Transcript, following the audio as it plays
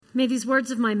May these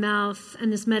words of my mouth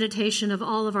and this meditation of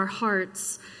all of our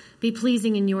hearts be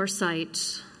pleasing in your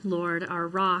sight, Lord, our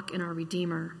rock and our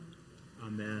Redeemer.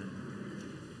 Amen.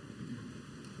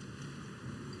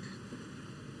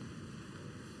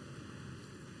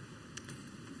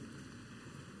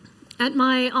 At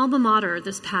my alma mater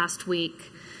this past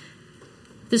week,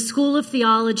 the School of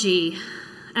Theology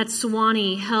at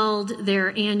Sewanee held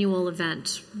their annual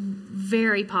event.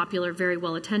 Very popular, very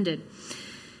well attended.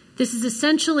 This is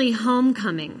essentially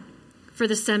homecoming for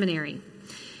the seminary.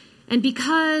 And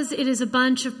because it is a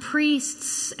bunch of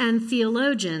priests and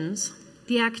theologians,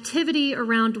 the activity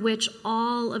around which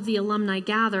all of the alumni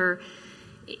gather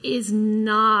is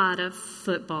not a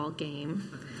football game,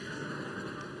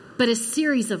 but a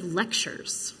series of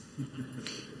lectures.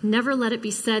 Never let it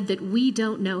be said that we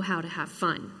don't know how to have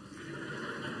fun.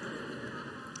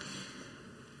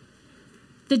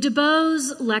 The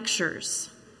DuBose lectures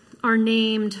are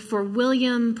named for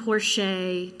William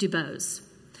Porcher DuBose.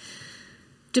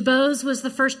 DuBose was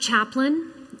the first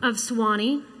chaplain of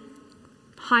Sewanee,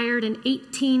 hired in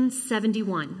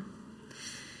 1871.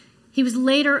 He was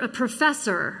later a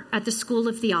professor at the School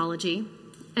of Theology,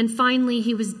 and finally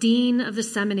he was dean of the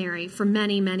seminary for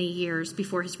many, many years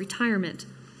before his retirement.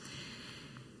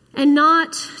 And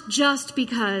not just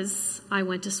because I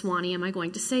went to Sewanee am I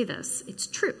going to say this. It's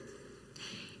true.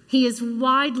 He is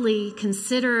widely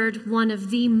considered one of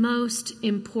the most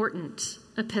important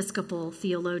Episcopal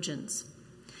theologians.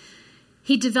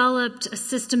 He developed a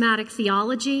systematic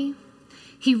theology.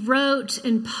 He wrote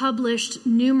and published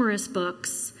numerous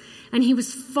books, and he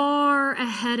was far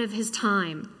ahead of his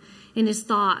time in his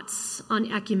thoughts on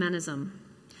ecumenism,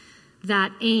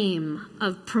 that aim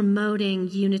of promoting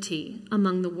unity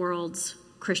among the world's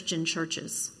Christian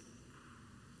churches.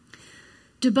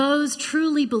 DuBose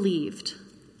truly believed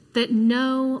that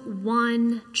no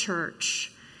one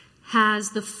church has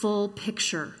the full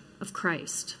picture of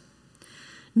Christ.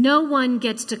 No one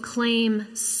gets to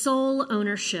claim sole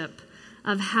ownership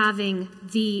of having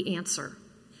the answer.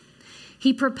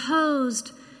 He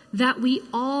proposed that we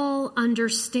all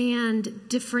understand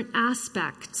different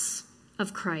aspects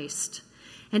of Christ,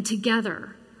 and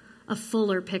together a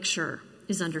fuller picture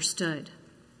is understood.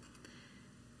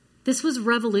 This was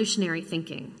revolutionary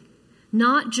thinking.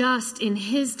 Not just in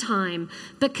his time,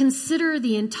 but consider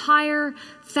the entire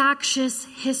factious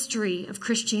history of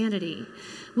Christianity,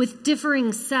 with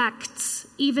differing sects,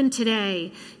 even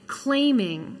today,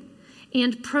 claiming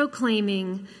and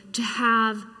proclaiming to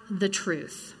have the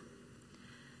truth.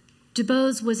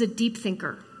 DuBose was a deep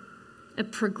thinker, a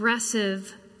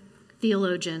progressive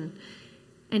theologian,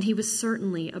 and he was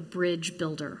certainly a bridge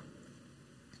builder.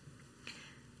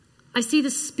 I see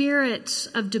the spirit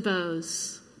of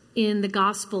DuBose in the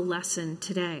gospel lesson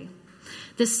today.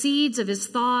 The seeds of his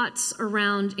thoughts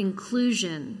around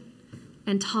inclusion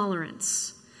and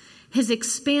tolerance, his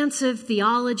expansive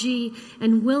theology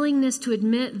and willingness to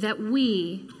admit that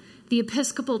we, the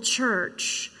Episcopal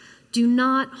Church, do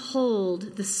not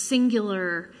hold the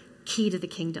singular key to the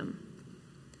kingdom.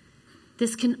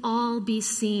 This can all be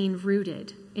seen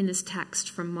rooted in this text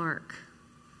from Mark.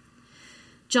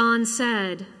 John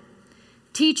said,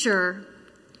 "Teacher,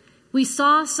 we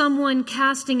saw someone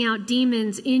casting out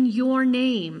demons in your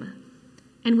name,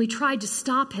 and we tried to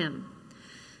stop him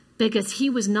because he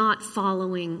was not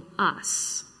following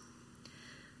us."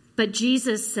 But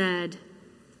Jesus said,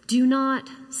 "Do not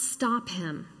stop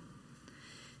him,"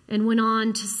 and went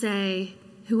on to say,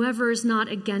 "Whoever is not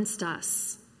against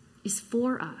us is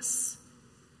for us."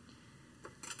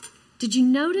 Did you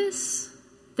notice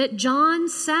that John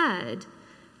said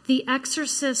the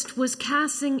exorcist was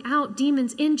casting out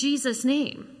demons in Jesus'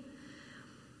 name,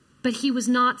 but he was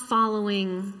not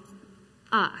following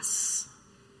us?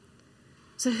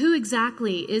 So who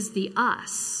exactly is the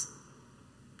us?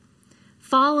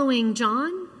 Following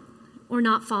John or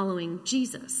not following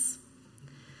Jesus?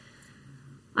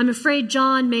 I'm afraid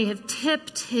John may have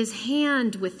tipped his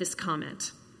hand with this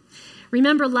comment.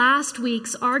 Remember last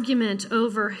week's argument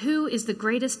over who is the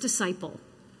greatest disciple.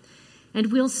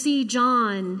 And we'll see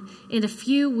John in a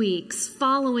few weeks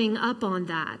following up on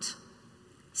that.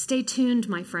 Stay tuned,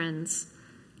 my friends.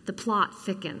 The plot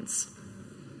thickens.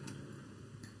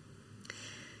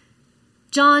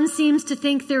 John seems to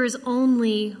think there is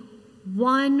only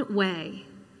one way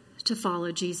to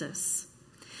follow Jesus.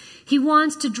 He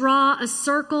wants to draw a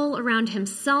circle around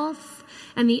himself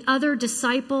and the other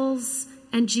disciples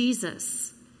and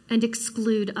Jesus and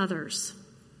exclude others.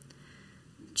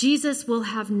 Jesus will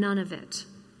have none of it,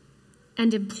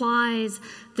 and implies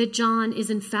that John is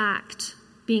in fact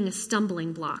being a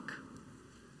stumbling block.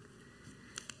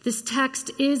 This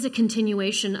text is a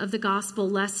continuation of the gospel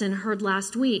lesson heard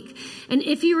last week. And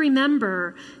if you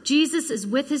remember, Jesus is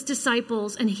with his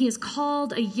disciples and he has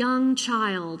called a young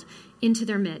child into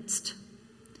their midst.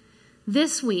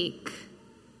 This week,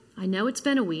 I know it's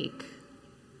been a week,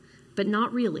 but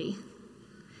not really.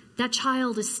 That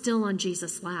child is still on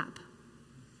Jesus' lap.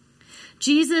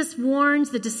 Jesus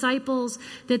warns the disciples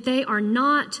that they are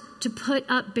not to put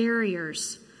up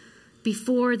barriers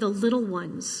before the little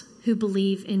ones who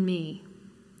believe in me.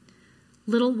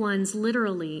 Little ones,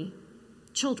 literally,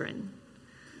 children.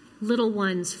 Little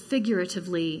ones,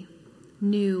 figuratively,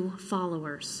 new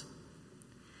followers.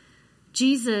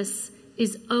 Jesus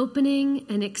is opening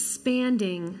and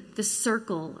expanding the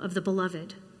circle of the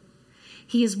beloved.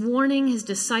 He is warning his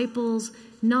disciples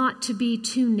not to be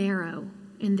too narrow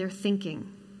in their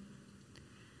thinking.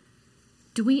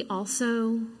 Do we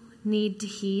also need to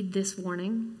heed this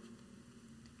warning?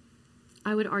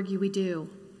 I would argue we do,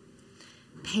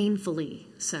 painfully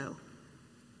so.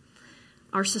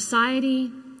 Our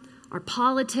society, our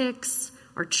politics,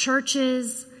 our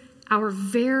churches, our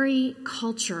very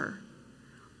culture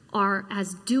are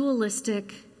as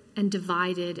dualistic and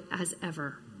divided as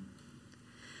ever.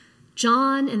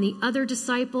 John and the other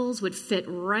disciples would fit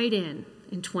right in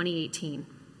 2018.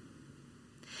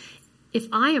 If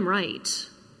I am right,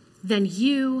 then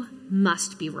you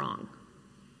must be wrong.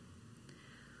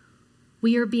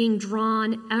 We are being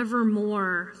drawn ever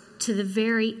more to the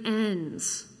very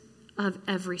ends of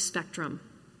every spectrum.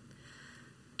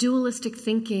 Dualistic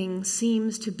thinking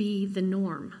seems to be the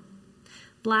norm.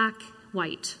 Black,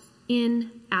 white,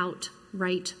 in, out,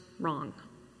 right, wrong.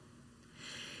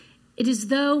 It is as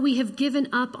though we have given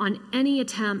up on any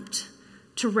attempt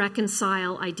to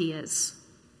reconcile ideas.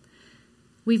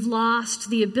 We've lost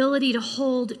the ability to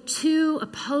hold two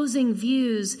opposing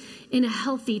views in a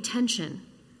healthy tension,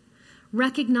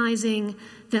 recognizing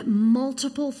that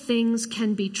multiple things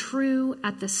can be true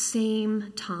at the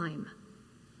same time.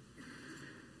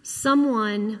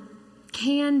 Someone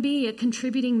can be a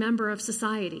contributing member of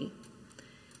society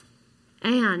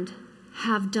and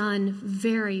have done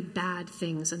very bad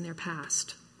things in their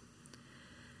past.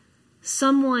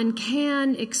 Someone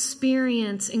can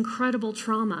experience incredible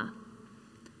trauma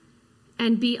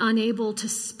and be unable to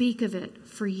speak of it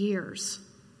for years.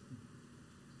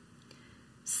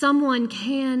 Someone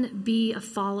can be a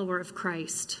follower of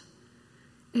Christ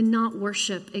and not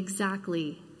worship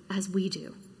exactly as we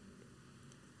do.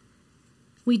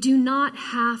 We do not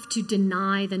have to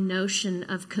deny the notion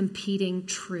of competing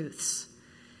truths.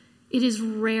 It is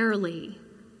rarely,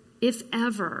 if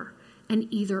ever, an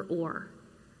either or.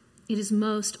 It is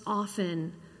most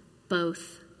often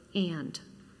both and.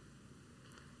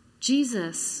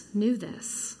 Jesus knew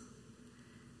this.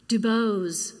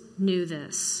 Dubose knew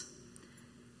this.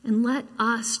 And let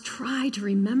us try to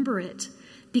remember it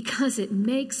because it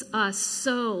makes us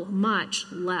so much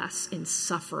less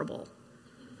insufferable.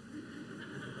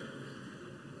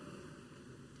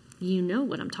 You know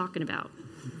what I'm talking about.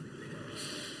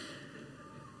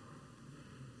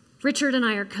 Richard and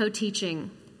I are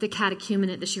co-teaching the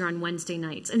catechumenate this year on Wednesday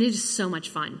nights, and it is so much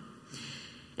fun.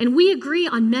 And we agree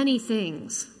on many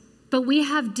things, but we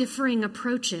have differing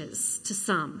approaches to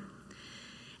some.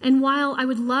 And while I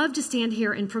would love to stand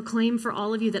here and proclaim for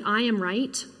all of you that I am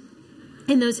right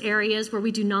in those areas where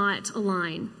we do not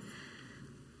align,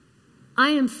 I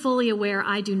am fully aware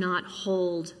I do not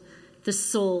hold the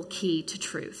sole key to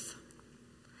truth.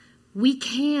 We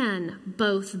can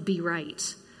both be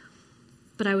right,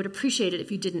 but I would appreciate it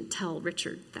if you didn't tell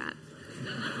Richard that.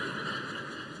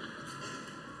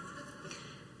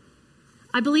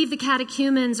 I believe the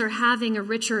catechumens are having a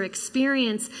richer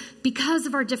experience because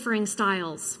of our differing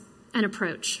styles and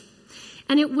approach.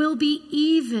 And it will be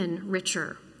even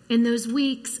richer in those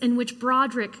weeks in which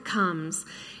Broderick comes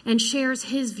and shares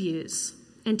his views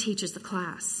and teaches the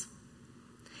class.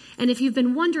 And if you've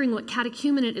been wondering what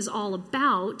catechumenate is all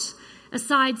about,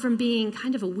 aside from being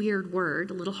kind of a weird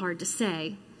word, a little hard to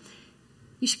say,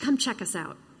 you should come check us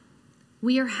out.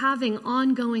 We are having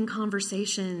ongoing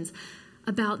conversations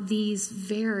about these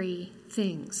very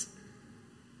things.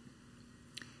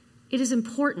 It is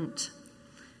important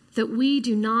that we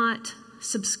do not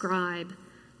subscribe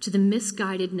to the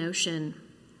misguided notion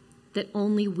that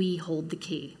only we hold the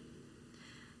key.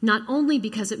 Not only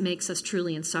because it makes us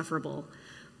truly insufferable,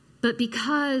 but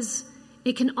because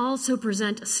it can also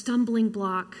present a stumbling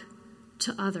block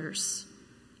to others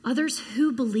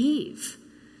who believe,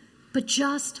 but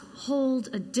just hold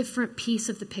a different piece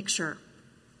of the picture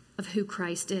of who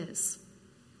Christ is.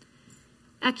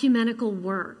 Ecumenical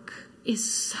work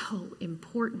is so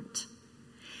important.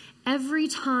 Every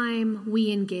time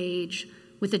we engage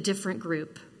with a different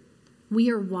group, we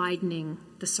are widening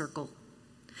the circle.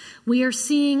 We are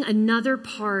seeing another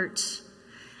part,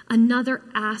 another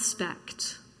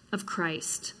aspect of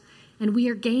Christ, and we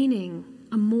are gaining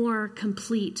a more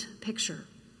complete picture.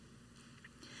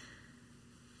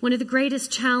 One of the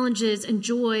greatest challenges and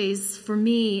joys for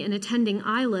me in attending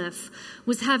ILIF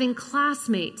was having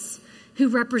classmates who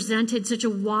represented such a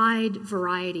wide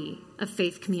variety of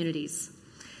faith communities.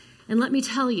 And let me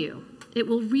tell you, it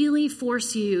will really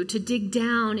force you to dig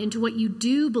down into what you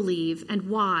do believe and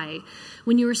why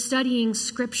when you are studying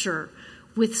Scripture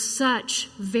with such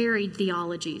varied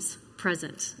theologies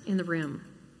present in the room.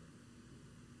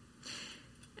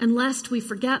 And lest we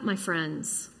forget, my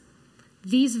friends,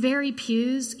 these very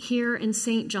pews here in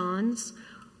St. John's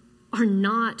are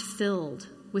not filled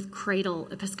with cradle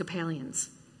Episcopalians.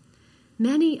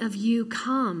 Many of you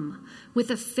come with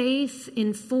a faith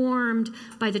informed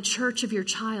by the church of your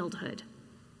childhood.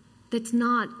 That's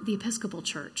not the Episcopal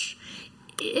Church,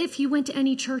 if you went to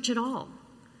any church at all.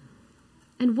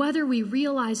 And whether we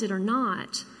realize it or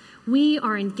not, we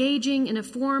are engaging in a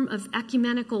form of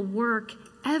ecumenical work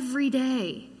every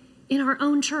day in our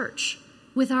own church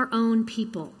with our own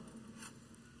people.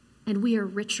 And we are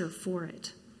richer for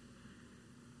it.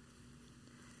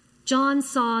 John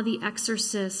saw the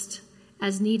exorcist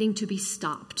as needing to be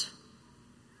stopped.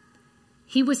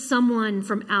 He was someone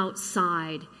from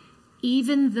outside,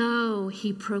 even though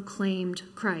he proclaimed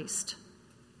Christ.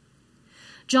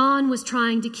 John was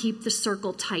trying to keep the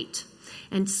circle tight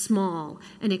and small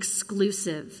and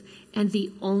exclusive and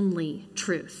the only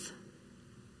truth.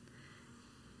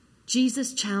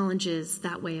 Jesus challenges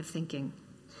that way of thinking.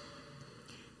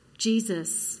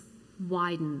 Jesus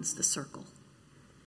widens the circle.